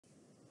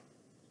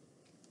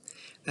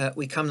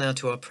We come now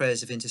to our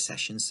prayers of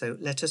intercession, so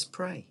let us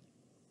pray.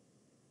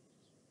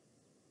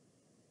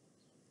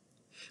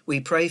 We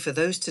pray for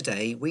those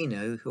today we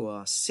know who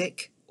are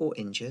sick or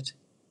injured,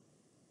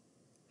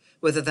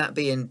 whether that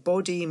be in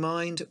body,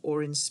 mind,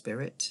 or in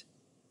spirit.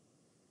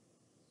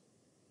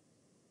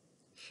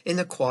 In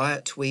the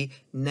quiet, we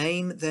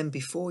name them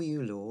before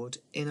you, Lord,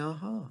 in our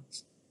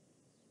hearts.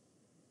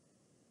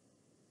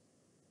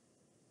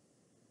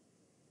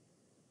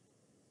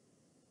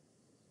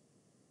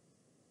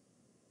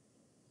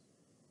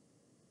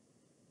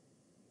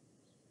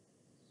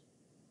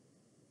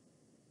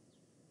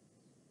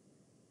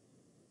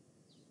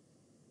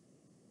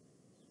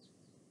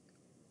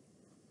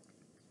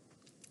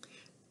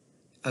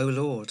 O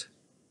Lord,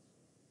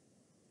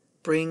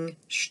 bring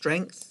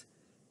strength,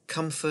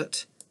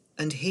 comfort,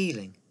 and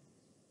healing.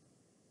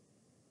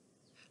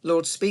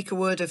 Lord, speak a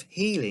word of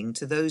healing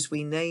to those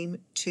we name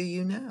to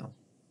you now.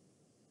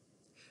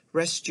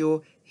 Rest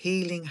your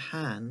healing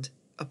hand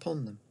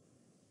upon them.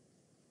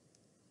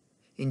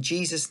 In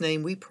Jesus'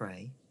 name we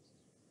pray.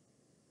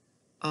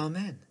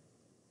 Amen.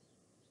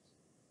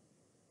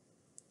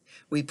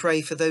 We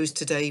pray for those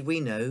today we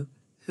know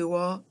who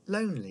are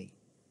lonely.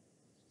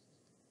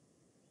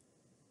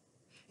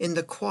 In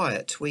the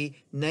quiet,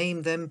 we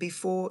name them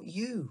before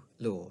you,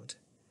 Lord,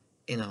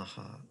 in our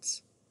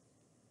hearts.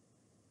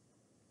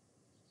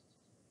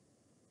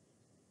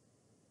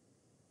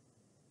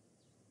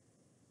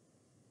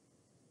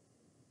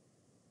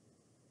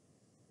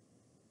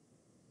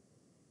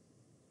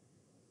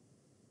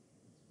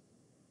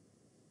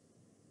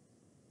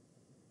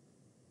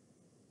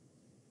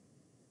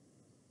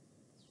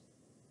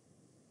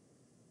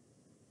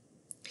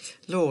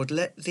 Lord,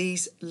 let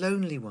these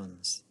lonely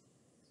ones,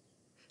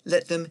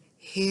 let them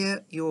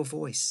hear your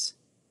voice.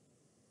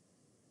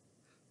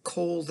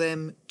 Call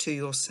them to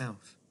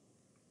yourself.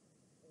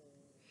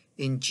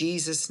 In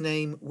Jesus'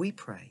 name we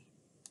pray.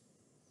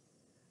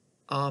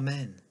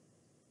 Amen.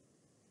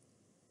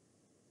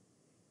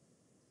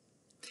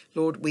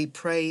 Lord, we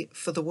pray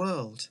for the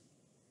world.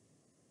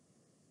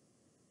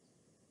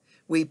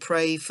 We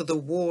pray for the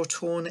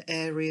war-torn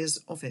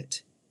areas of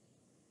it.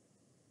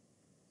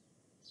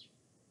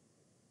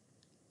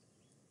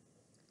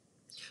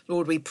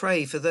 Lord, we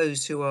pray for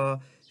those who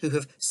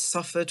have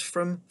suffered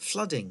from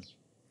flooding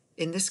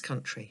in this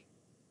country.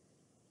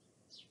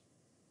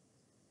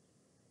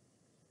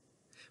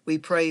 We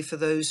pray for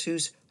those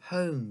whose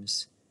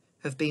homes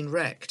have been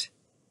wrecked.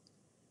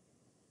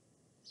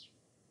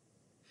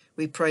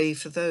 We pray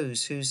for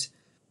those whose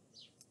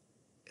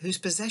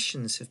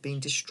possessions have been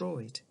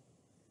destroyed.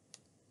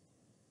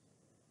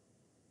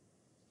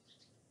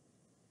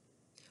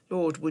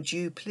 Lord, would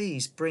you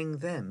please bring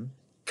them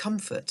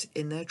comfort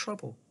in their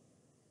trouble?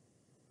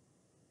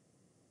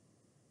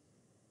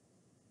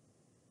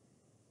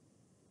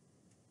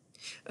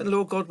 And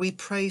Lord God, we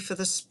pray for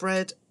the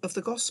spread of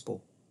the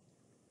gospel.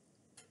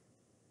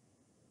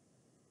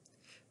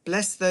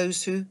 Bless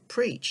those who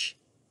preach,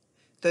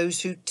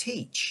 those who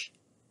teach,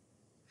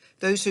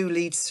 those who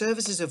lead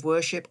services of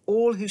worship,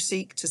 all who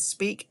seek to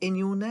speak in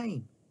your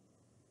name.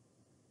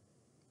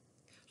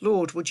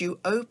 Lord, would you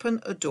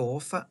open a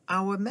door for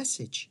our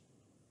message?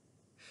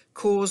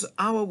 Cause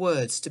our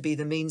words to be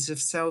the means of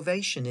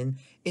salvation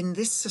in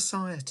this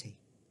society.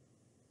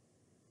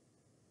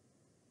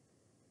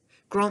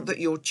 Grant that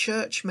your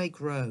church may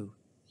grow,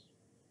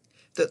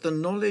 that the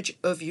knowledge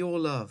of your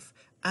love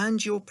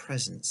and your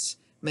presence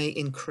may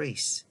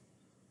increase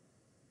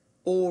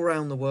all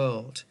around the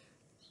world,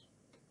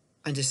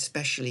 and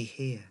especially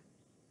here.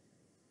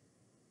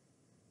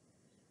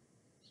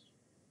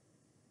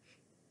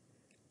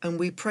 And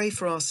we pray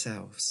for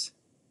ourselves.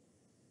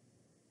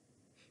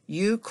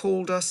 You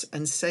called us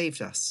and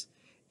saved us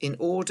in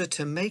order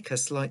to make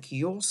us like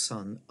your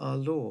Son, our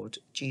Lord,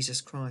 Jesus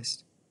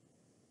Christ.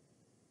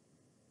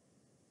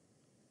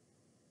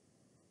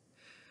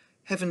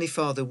 Heavenly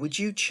Father, would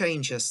you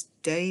change us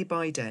day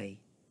by day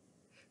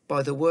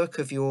by the work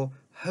of your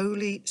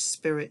Holy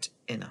Spirit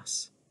in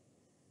us,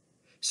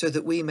 so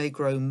that we may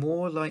grow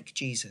more like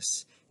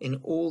Jesus in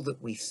all that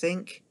we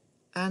think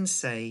and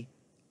say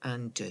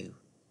and do.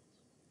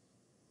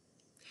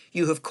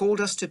 You have called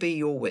us to be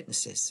your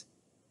witnesses.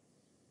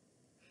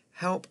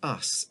 Help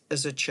us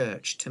as a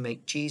church to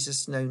make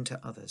Jesus known to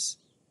others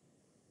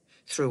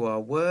through our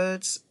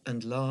words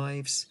and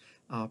lives,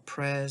 our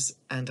prayers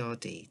and our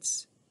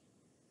deeds.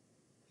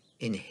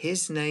 In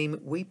his name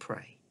we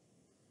pray.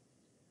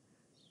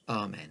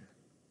 Amen.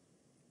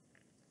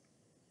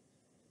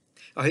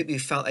 I hope you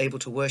felt able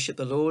to worship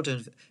the Lord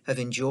and have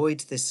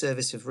enjoyed this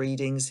service of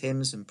readings,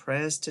 hymns and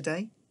prayers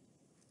today.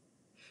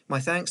 My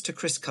thanks to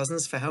Chris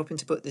Cousins for helping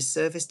to put this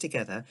service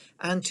together,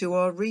 and to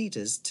our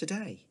readers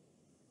today.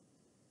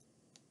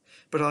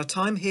 But our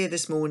time here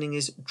this morning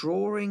is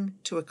drawing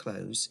to a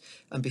close,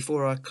 and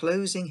before our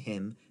closing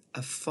hymn,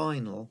 a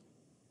final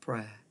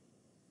prayer.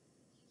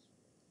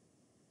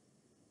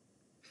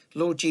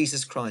 Lord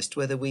Jesus Christ,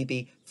 whether we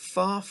be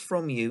far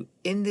from you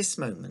in this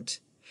moment,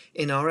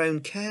 in our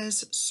own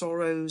cares,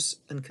 sorrows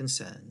and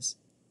concerns,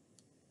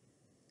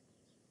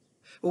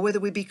 or whether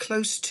we be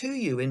close to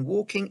you in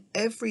walking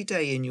every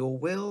day in your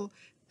will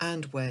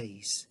and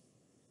ways.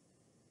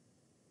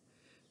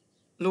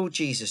 Lord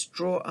Jesus,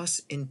 draw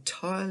us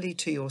entirely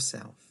to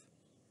yourself.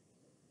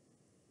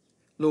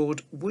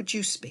 Lord, would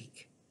you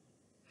speak?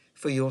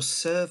 For your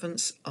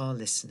servants are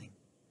listening,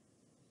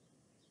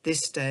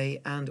 this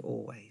day and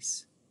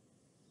always.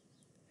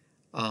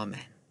 Amen.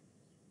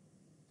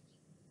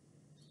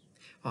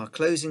 Our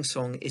closing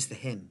song is the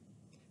hymn,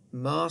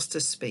 Master,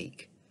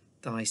 Speak,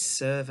 thy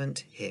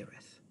servant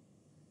heareth.